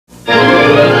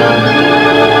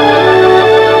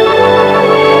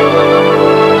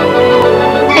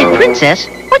Princess,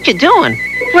 what you doing?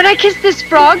 When I kiss this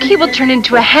frog, he will turn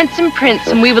into a handsome prince,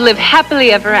 and we will live happily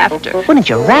ever after. Wouldn't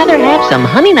you rather have some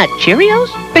Honey Nut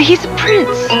Cheerios? But he's a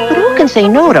prince. But who can say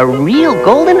no to real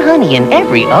golden honey in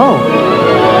every O?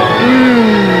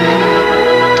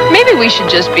 Maybe we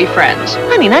should just be friends.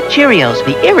 Honey Nut Cheerios,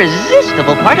 the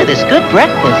irresistible part of this good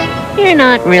breakfast. You're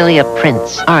not really a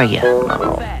prince, are you?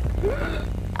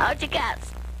 How'd you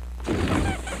guess?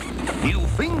 New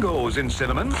Fingos in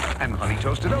cinnamon and honey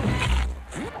toasted oats.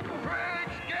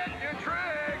 Tricks, get your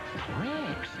tricks!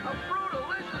 Tricks? A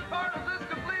fruit-delicious part of this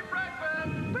complete breakfast!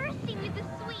 Bursting with the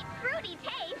sweet, fruity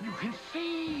taste. You can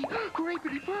see!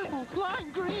 Grapey purple,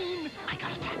 lime green! I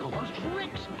gotta tackle those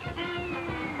tricks!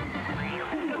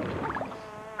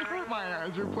 My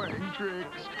eyes are playing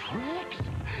tricks. Tricks?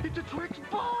 It's a tricks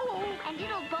bowl! And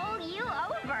it'll bowl you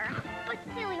over. But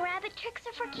silly rabbit tricks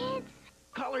are for kids.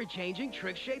 Color-changing,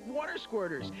 trick-shaped water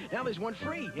squirters. Now there's one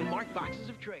free in marked boxes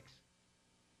of tricks.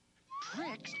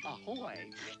 Tricks ahoy!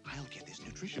 I'll get this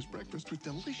nutritious breakfast with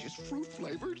delicious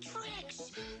fruit-flavored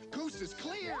tricks. Coast is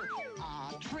clear.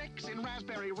 Tricks in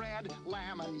raspberry red,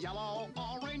 lemon yellow,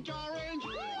 orange. Tricks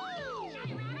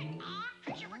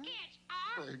are for kids.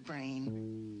 Bird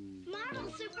brain.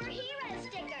 Marvel superhero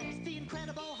stickers. The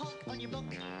Incredible Hulk on your book.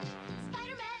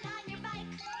 Spider-Man on your bike.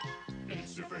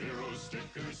 It's superhero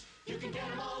stickers. You can get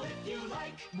them all if you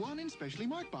like. One in specially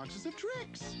marked boxes of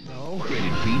tricks. No.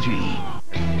 Rated PG.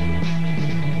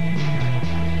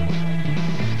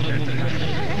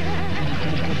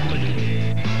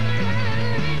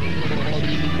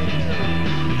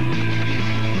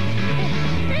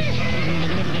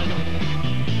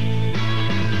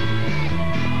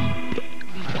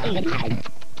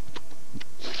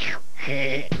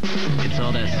 It's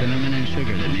all that cinnamon and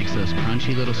sugar that makes those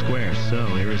crunchy little squares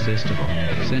so irresistible.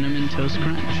 Cinnamon Toast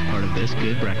Crunch, part of this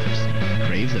good breakfast.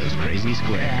 Crave those crazy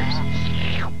squares.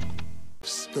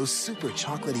 Those super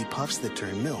chocolatey puffs that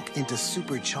turn milk into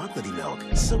super chocolatey milk.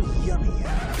 So yummy.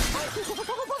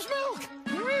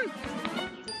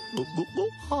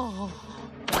 Milk!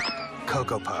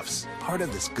 Cocoa Puffs, part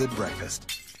of this good breakfast.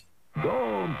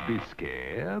 Don't be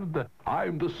scared.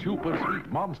 I'm the super sweet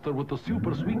monster with the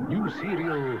super sweet new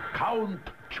cereal,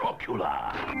 Count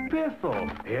Chocula.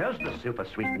 Biffle, here's the super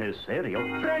sweet new cereal,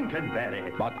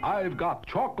 Frankenberry. But I've got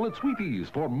chocolate sweeties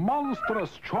for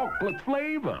monstrous chocolate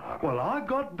flavor. Well, I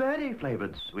got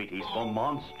berry-flavored sweeties for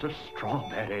monster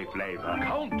strawberry flavor.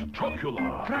 Count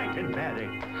Chocula.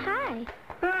 Frankenberry. Hi.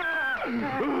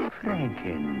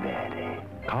 Frankenberry.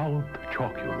 Count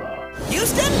Chocula.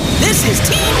 Houston, this is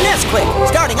Team Nesquik,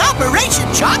 starting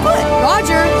Operation Chocolate.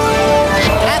 Roger.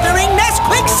 Gathering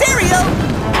Nesquik cereal.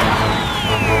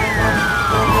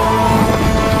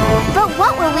 But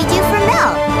what will we do for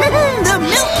milk? The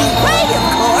Milky Way, of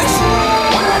course.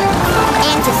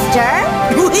 And to stir?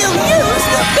 We'll use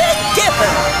the Big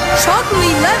Dipper.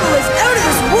 Chocolate level is out of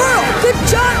this world. Good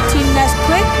job, Team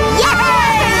Nesquik.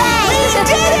 Yay! We did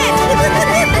it!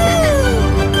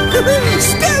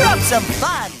 Stir up some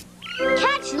fun.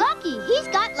 Catch Lucky. He's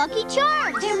got Lucky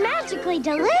Charms. They're magically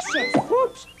delicious.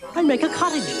 Oops! I'll make a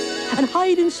cottage and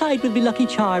hide inside with me Lucky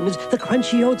Charms, the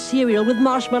crunchy oat cereal with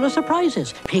marshmallow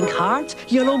surprises. Pink hearts,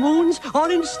 yellow moons,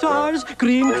 orange stars,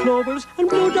 green clovers, and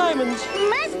blue diamonds.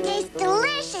 Must taste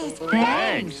delicious.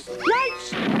 Thanks.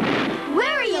 Yikes!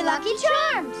 Where are your Lucky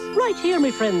Charms? Right here,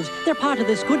 my friends. They're part of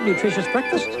this good, nutritious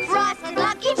breakfast. Frosted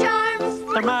Lucky Charms.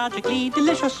 They're magically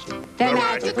delicious. They're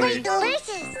magically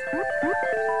delicious.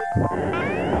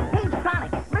 Hey,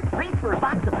 Sonic, let's race for a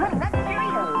box of Honey Nut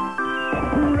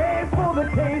Cheerios. Race for the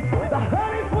taste, the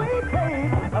honey sweet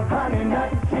taste of Honey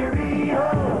Nut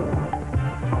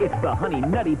Cheerios. It's the honey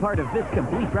nutty part of this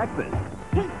complete breakfast.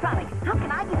 Hey, Sonic, how can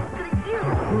I be as good as you?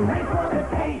 Race for the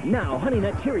taste. Now, Honey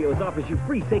Nut Cheerios offers you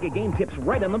free Sega game tips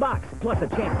right on the box, plus a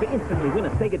chance to instantly win a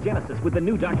Sega Genesis with the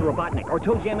new Dr. Robotnik or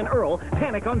Toe Jam and Earl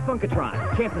Panic on Funkatron.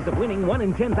 Chances of winning 1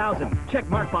 in 10,000. Check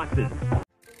mark boxes.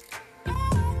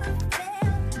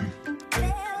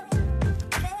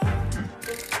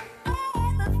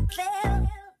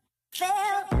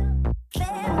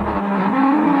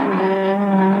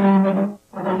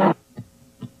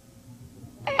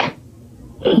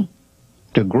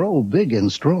 To grow big and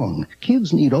strong,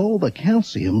 kids need all the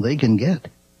calcium they can get.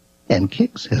 And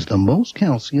Kix has the most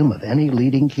calcium of any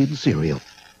leading kid cereal,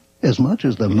 as much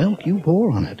as the milk you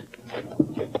pour on it.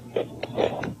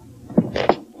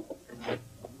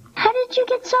 How did you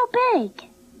get so big?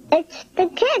 It's the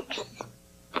Kix.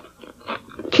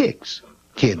 Kix,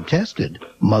 kid tested,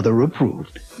 mother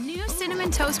approved. New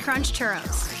Cinnamon Toast Crunch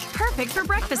Churros. Perfect for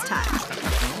breakfast time.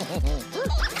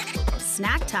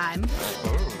 snack time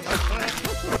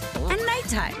and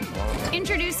nighttime.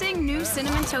 Introducing new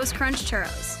Cinnamon Toast Crunch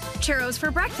Churros. Churros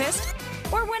for breakfast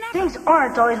or whenever. Things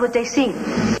aren't always what they seem.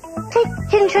 Take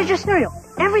Hidden Treasure cereal.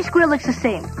 Every square looks the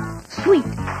same. Sweet.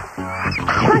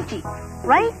 Crunchy,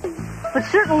 right? But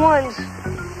certain ones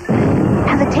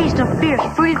have the taste of fierce,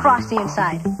 fruity frosty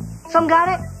inside. Some got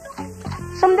it,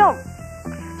 some don't.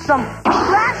 Some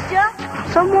blast ya,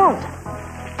 some won't.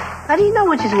 How do you know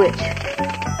which is which?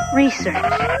 Research.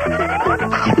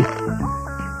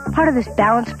 Part of this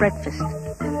balanced breakfast.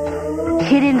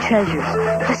 Hidden Treasures.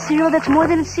 The cereal that's more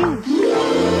than it seems.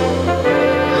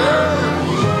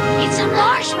 It's a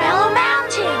marshmallow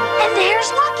mountain. And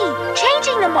there's Lucky,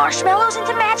 changing the marshmallows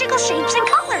into magical shapes and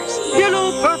colors.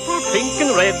 Yellow, purple, pink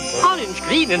and red, orange,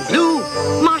 green and blue.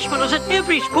 Marshmallows at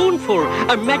every spoonful,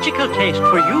 a magical taste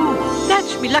for you.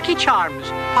 That's me Lucky Charms,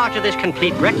 part of this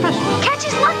complete breakfast. Catch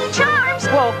his Lucky Charms.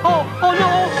 Whoa, oh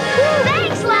no.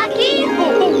 Thanks, Lucky.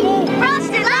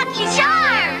 Frosted Lucky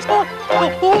Charms.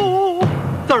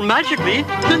 They're magically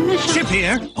delicious. Chip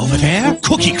here, over there,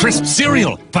 Cookie Crisp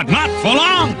cereal, but not for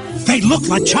long. They look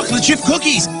like chocolate chip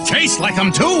cookies, taste like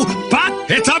them too, but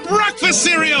it's a breakfast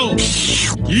cereal.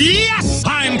 Yes,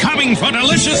 I'm coming for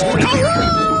delicious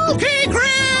Cookie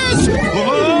Crisp.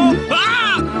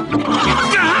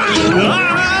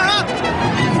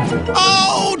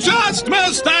 Oh, just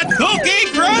missed that Cookie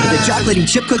Crisp. The chocolatey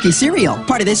chip cookie cereal,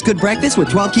 part of this good breakfast with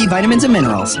 12 key vitamins and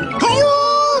minerals.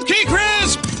 Cookie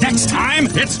Crisp. Next time,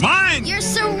 it's mine! You're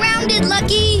surrounded,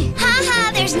 Lucky!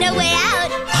 Ha-ha, there's no way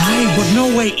out! Aye, but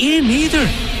no way in either.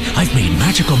 I've made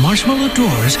magical marshmallow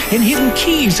doors and hidden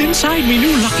keys inside me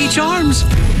new Lucky Charms.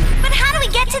 But how do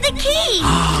we get to the key?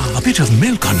 A bit of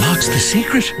milk unlocks the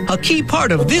secret. A key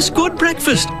part of this good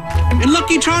breakfast. And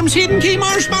Lucky Charms hidden key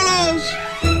marshmallows.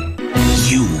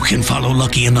 You can follow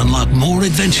Lucky and unlock more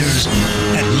adventures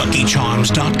at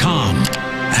LuckyCharms.com.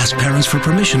 Ask parents for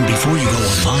permission before you go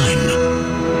online.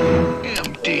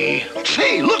 Empty.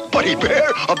 Say, look, Buddy Bear,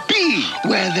 a bee.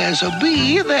 Where there's a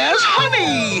bee, there's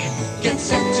honey. Get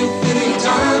set to fill your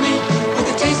tummy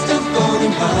with a taste of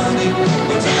golden honey.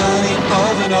 It's honey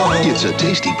of an all. It's a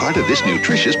tasty part of this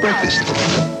nutritious breakfast.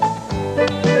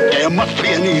 There must be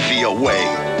an easier way.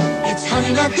 It's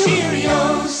Honey Nut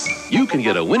Cheerios. You can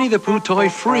get a Winnie the Pooh toy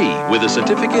free with a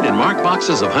certificate in marked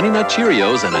boxes of Honey Nut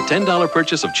Cheerios and a $10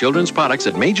 purchase of children's products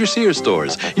at major Sears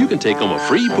stores. You can take home a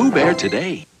free Pooh Bear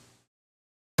today.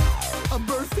 A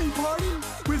birthday party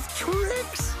with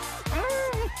tricks?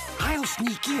 I'll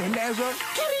sneak in as a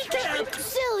kitty cat.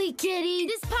 Silly kitty,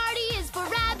 this party is for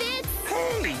rabbits.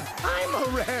 Hey, I'm a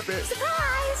rabbit.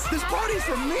 Surprise! This party's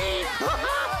for me.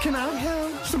 Can I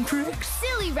have some tricks?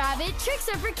 Silly rabbit, tricks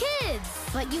are for kids.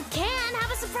 But you can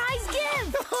have a surprise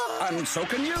gift. And so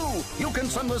can you. You can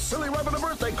send the Silly Rabbit a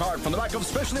birthday card from the back of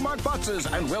specially marked boxes,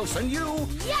 and we'll send you...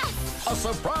 Yes! A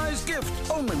surprise gift,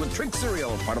 only with Trick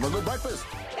Cereal, part of a good breakfast.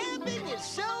 Camping is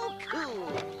so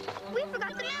cool. We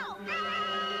forgot the milk.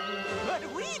 But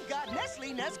we've got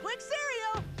Nestle Nesquik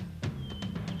cereal.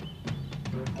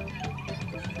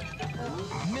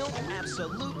 Milk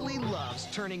absolutely loves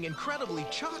turning incredibly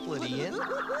chocolatey in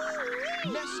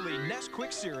Nestle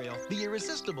Nesquik cereal, the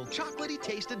irresistible chocolatey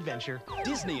taste adventure.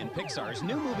 Disney and Pixar's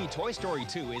new movie Toy Story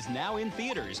 2 is now in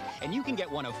theaters, and you can get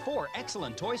one of 4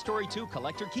 excellent Toy Story 2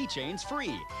 collector keychains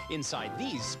free inside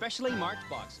these specially marked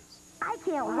boxes. I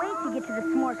can't wait to get to the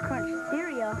S'mores Crunch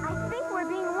cereal. I think we're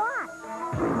being watched.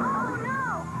 Oh,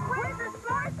 no! Where's the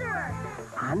sorcerer?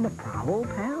 On the prowl,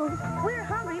 pals? We're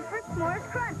hungry for S'mores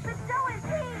Crunch, but so is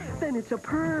he. Then it's a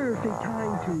perfect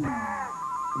time to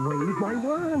wave my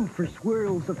wand for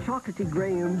swirls of chocolatey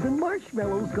grahams and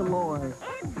marshmallows galore.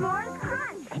 It's S'mores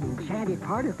Crunch. An enchanted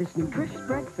part of this nutritious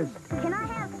breakfast. Can I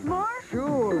have s'mores?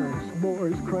 Sure,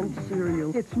 S'mores Crunch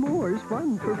cereal. It's s'mores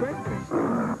fun for breakfast.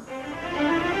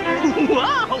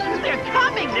 Whoa! They're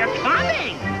coming! They're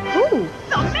coming! Ooh!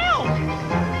 The milk!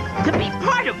 To be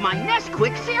part of my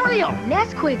Nesquik cereal!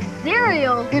 Nesquik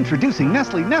cereal? Introducing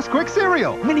Nestle Nesquik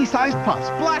cereal. Mini-sized puffs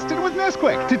blasted with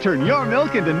Nesquik to turn your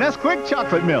milk into Nesquik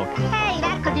chocolate milk. Hey,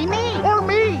 that could be me. Or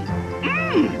me.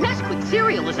 Nesquik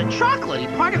cereal is a chocolatey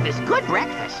part of this good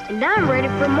breakfast. And I'm ready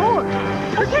for more.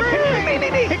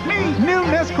 Pick me! New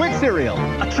Nesquik cereal.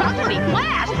 A chocolatey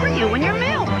blast for you and your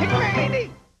milk. Pick me!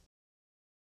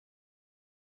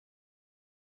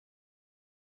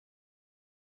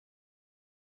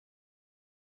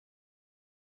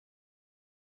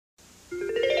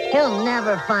 He'll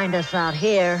never find us out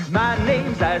here. My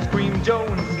name's Ice Cream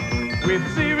Jones, with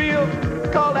cereal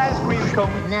called Ice Cream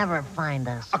Cone. Never find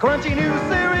us. A crunchy new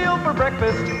cereal for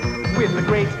breakfast, with the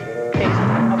great taste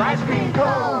of ice cream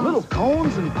cones. Little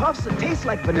cones and puffs that taste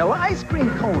like vanilla ice cream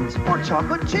cones or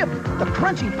chocolate chip. The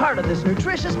crunchy part of this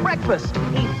nutritious breakfast.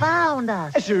 He found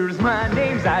us. As sure as my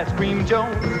name's Ice Cream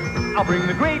Jones, I'll bring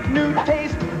the great new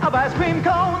taste of ice cream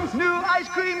cones. New ice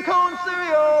cream cone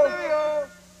cereal.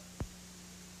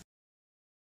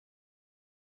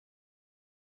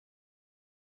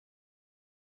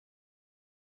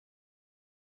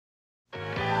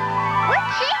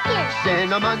 What's shaking?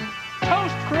 Cinnamon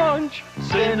Toast Crunch.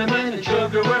 Cinnamon and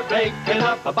sugar, we're baking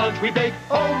up a bunch. We bake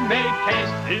homemade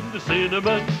taste in the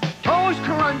Cinnamon Toast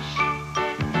Crunch.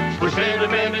 We're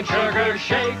cinnamon and sugar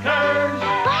shakers.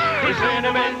 We're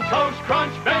Cinnamon Toast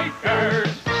Crunch bakers.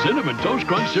 Cinnamon Toast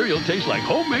Crunch cereal tastes like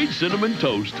homemade cinnamon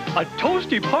toast. A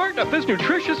toasty part of this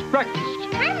nutritious breakfast.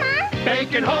 Hi, Mom.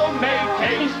 Baking homemade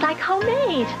taste. Tastes like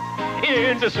homemade.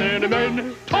 In the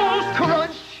Cinnamon Toast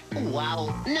Crunch.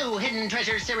 Wow, new Hidden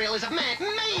Treasure cereal is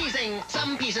amazing!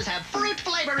 Some pieces have fruit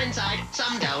flavor inside,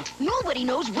 some don't. Nobody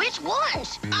knows which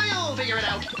ones. I'll figure it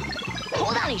out.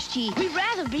 Hold on, H.G. We'd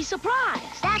rather be surprised.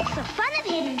 That's the fun of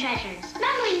Hidden Treasures.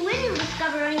 Memory will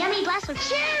discover a yummy blast of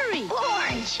cherry,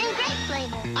 orange, and grape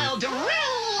flavor. I'll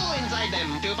drill inside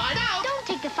them to find out. Don't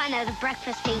take the fun out of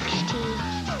breakfast, H.G.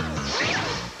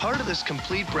 Part of this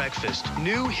complete breakfast,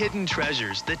 new Hidden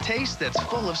Treasures, the taste that's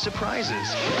full of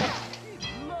surprises.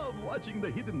 Watching the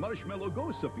hidden marshmallow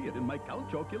ghosts appear in my Count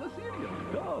Chocula cereal.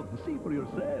 Come, see for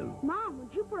yourself. Mom,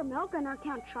 would you pour milk on our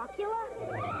Count Chocula?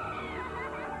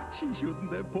 She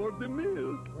shouldn't have poured the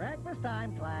milk. Breakfast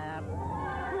time, class.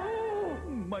 Oh,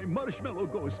 my marshmallow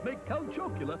ghosts make Count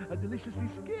Chocula a deliciously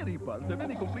scary part of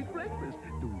any complete breakfast.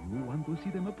 Do you want to see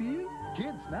them appear?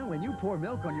 Kids, now when you pour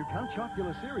milk on your Count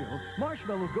Chocula cereal,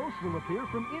 marshmallow ghosts will appear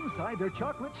from inside their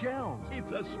chocolate shells.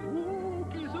 It's a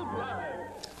spooky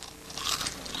surprise.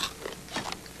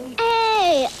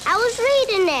 Hey, I was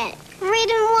reading it.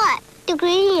 Reading what? The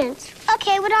ingredients.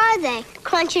 Okay, what are they?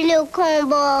 Crunchy little corn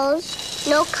balls,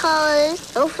 no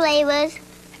colors, no flavors,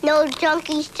 no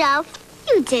junky stuff.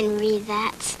 You didn't read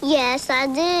that. Yes, I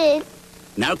did.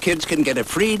 Now kids can get a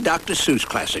free Dr. Seuss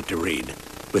classic to read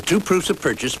with 2 proofs of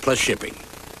purchase plus shipping.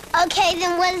 Okay,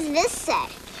 then what does this say?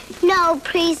 No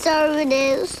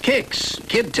preservatives. Kix,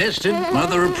 kid tested,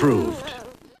 mother approved.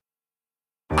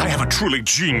 I have a truly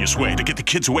genius way to get the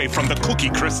kids away from the Cookie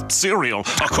Crisp cereal.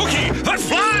 A cookie that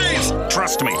flies!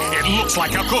 Trust me, it looks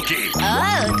like a cookie.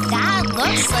 Oh, that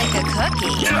looks like a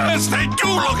cookie. Yes, they do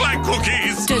look like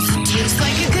cookies. Does it taste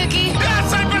like a cookie?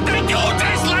 Yes, I bet they do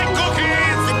taste like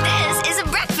cookies. But this is a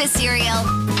breakfast cereal.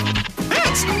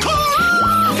 It's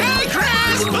Cookie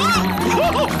Crisp!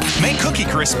 Make Cookie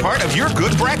Crisp part of your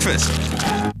good breakfast.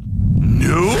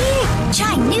 New?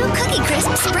 Try new Cookie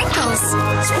Crisp Sprinkles.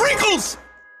 Sprinkles!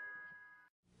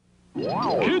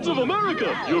 Kids of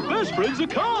America, your best friend's a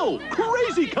cow.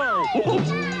 Crazy Cow.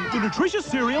 The nutritious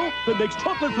cereal that makes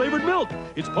chocolate-flavored milk.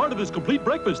 It's part of this complete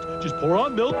breakfast. Just pour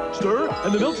on milk, stir,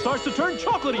 and the milk starts to turn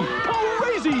chocolatey.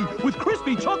 Crazy with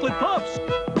crispy chocolate puffs.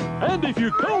 And if you're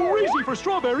crazy for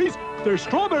strawberries, they're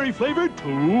strawberry-flavored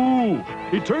too.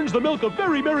 It turns the milk a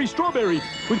very merry strawberry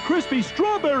with crispy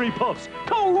strawberry puffs.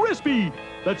 Cow-rispy.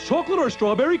 That's chocolate or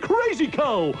strawberry Crazy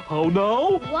Cow. How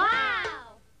now? Wow.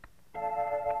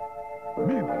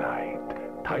 Midnight.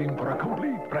 Time for a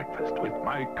complete breakfast with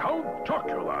my Count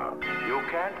Chocula. You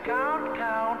can't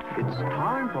count. It's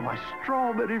time for my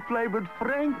strawberry-flavored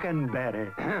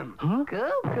Frankenberry.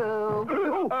 Cuckoo.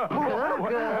 Cuckoo. Star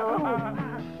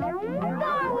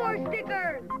Wars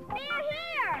stickers. They're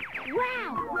here.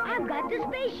 Wow, I've got the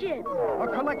spaceship. A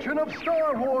collection of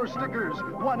Star Wars stickers,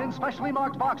 one in specially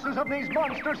marked boxes of these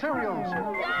monster cereals.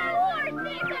 Star Wars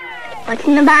stickers. What's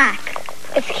in the box?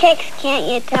 It's Kix, can't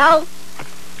you tell?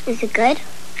 Is it good?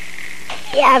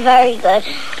 Yeah, very good.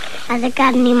 Has it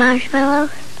got any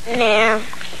marshmallows? No.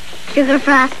 Sugar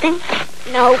frosting?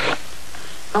 Nope.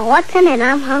 Well, what's in it?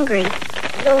 I'm hungry.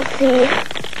 Don't see.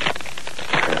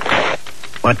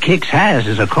 What Kix has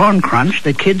is a corn crunch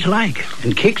that kids like.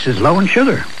 And Kix is low in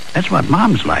sugar. That's what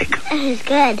moms like. This is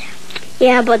good.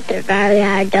 Yeah, but they're very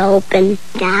hard to open.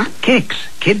 Yeah. Kix,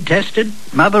 kid tested,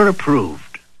 mother approved.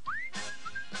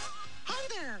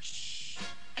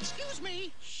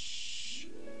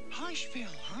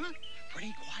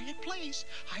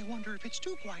 I wonder if it's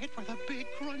too quiet for the big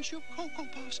crunch of Cocoa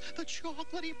Puffs, the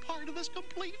chocolatey part of this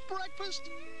complete breakfast.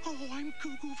 Oh, I'm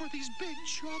cuckoo for these big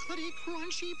chocolatey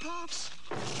crunchy puffs.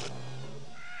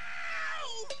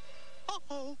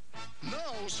 Uh-oh.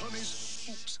 Now Sonny's...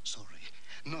 Oops, sorry.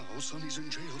 Now Sonny's in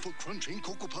jail for crunching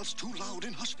Cocoa Puffs too loud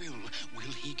in Hushville.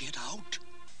 Will he get out?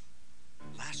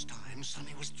 Last time,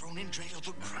 Sonny was thrown in jail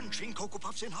for crunching Cocoa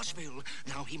Puffs in Hushville.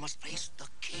 Now he must face the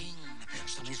king.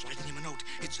 Sonny's writing him a note.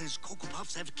 It says Cocoa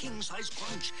Puffs have king-size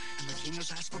crunch. And the king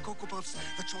has asked for Cocoa Puffs,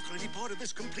 the chocolatey part of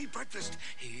this complete breakfast.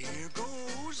 Here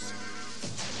goes.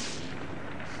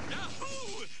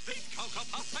 Yahoo! These Cocoa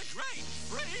Puffs are great!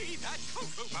 Free that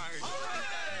Cocoa Bar!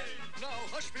 Hooray! Now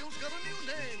Hushville's got a new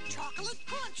name. Chocolate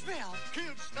Crunchville.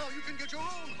 Kids, now you can get your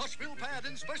own Hushville pad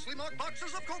in specially marked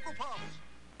boxes of Cocoa Puffs.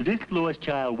 This Louis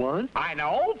Child was? I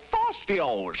know.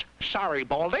 Frosty-O's. Sorry,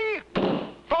 Baldy.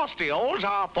 Frosty-O's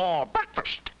are for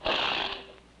breakfast.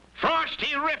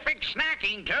 Frosty-rific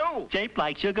snacking, too. Shaped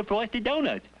like sugar frosted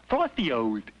donuts.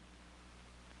 Frosty-O's.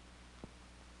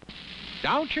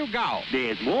 Don't you go.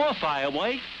 There's more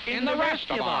fireworks in the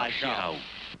rest of our show.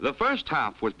 The first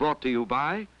half was brought to you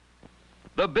by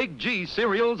the Big G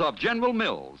cereals of General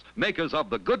Mills, makers of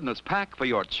the Goodness Pack for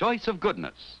your choice of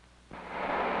goodness.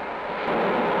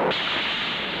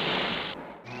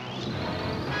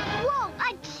 Whoa,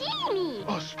 a genie!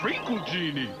 A sprinkle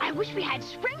genie. I wish we had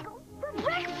sprinkles for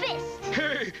breakfast.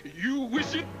 Hey, you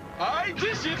wish it, I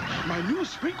dish it. My new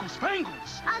Sprinkle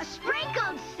Spangles. A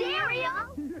sprinkled cereal?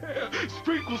 Yeah,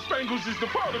 Sprinkle Spangles is the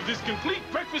part of this complete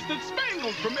breakfast that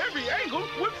spangles from every angle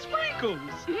with sprinkles.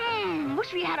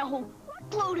 Wish we had a whole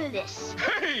load of this.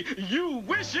 Hey, you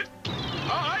wish it,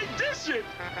 I dish it.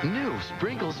 New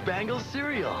Sprinkle Spangles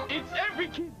cereal. It's every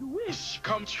kid's wish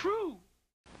come true.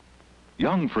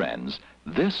 Young friends,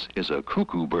 this is a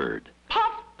cuckoo bird.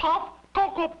 Puff, puff,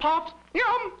 Cocoa Puffs.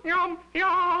 Yum, yum,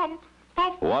 yum.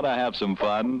 Puff. Want to have some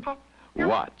fun?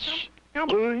 Watch.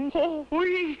 Yum. Oh,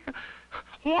 wee.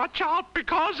 Watch out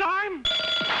because I'm...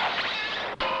 Cocoa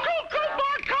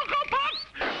Puffs! Cocoa Puffs!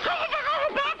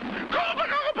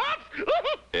 Cocoa Puffs!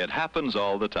 It happens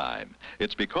all the time.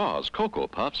 It's because Cocoa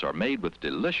Puffs are made with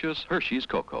delicious Hershey's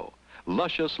cocoa.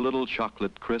 Luscious little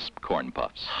chocolate crisp corn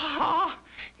puffs.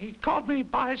 He caught me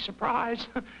by surprise.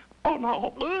 Oh,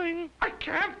 no. I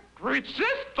can't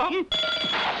resist them.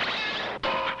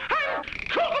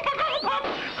 Cocoa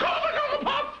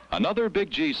Puffs! Another Big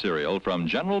G cereal from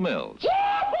General Mills.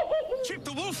 Chip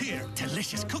the Wolf here.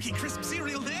 Delicious Cookie Crisp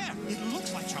cereal there. It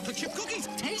looks like chocolate chip cookies.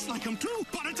 Tastes like them too,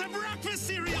 but it's a breakfast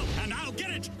cereal. And I'll get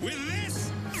it with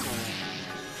this.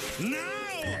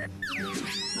 Now!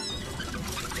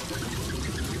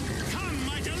 Come,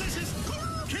 my delicious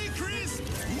Cookie Crisp.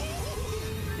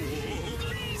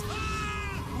 Please.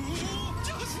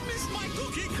 Just missed my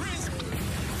Cookie Crisp.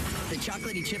 The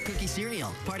chocolatey chip cookie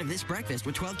cereal. Part of this breakfast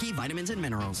with 12 key vitamins and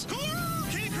minerals.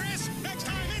 Cookie Crisp. Next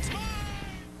time it's mine.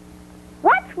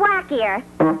 What's wackier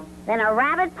than a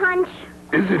rabbit punch?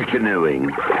 Is it canoeing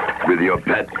with your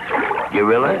pet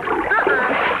gorilla?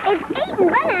 It's eating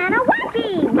banana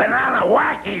wackies. Banana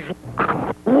wackies?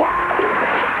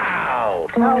 Wow!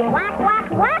 The Whack Whack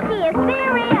Wackiest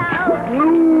cereal.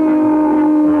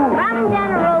 From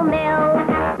General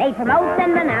Mills. Made from oats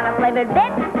and banana flavored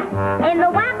bits. In the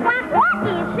Whack Whack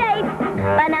Wackiest shape.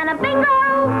 Banana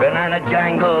bingo. Banana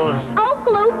jangles. Oak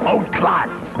loop. Oat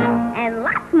clots. And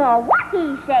lots more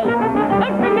wacky shapes.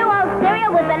 It's the new oat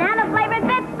cereal with banana flavored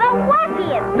bits, the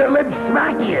wackiest. The lip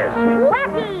smackiest.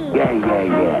 Wacky.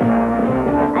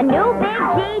 Yeah. A new Big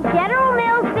G General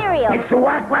Mills cereal. It's the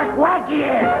Whack Whack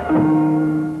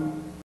Wackiest.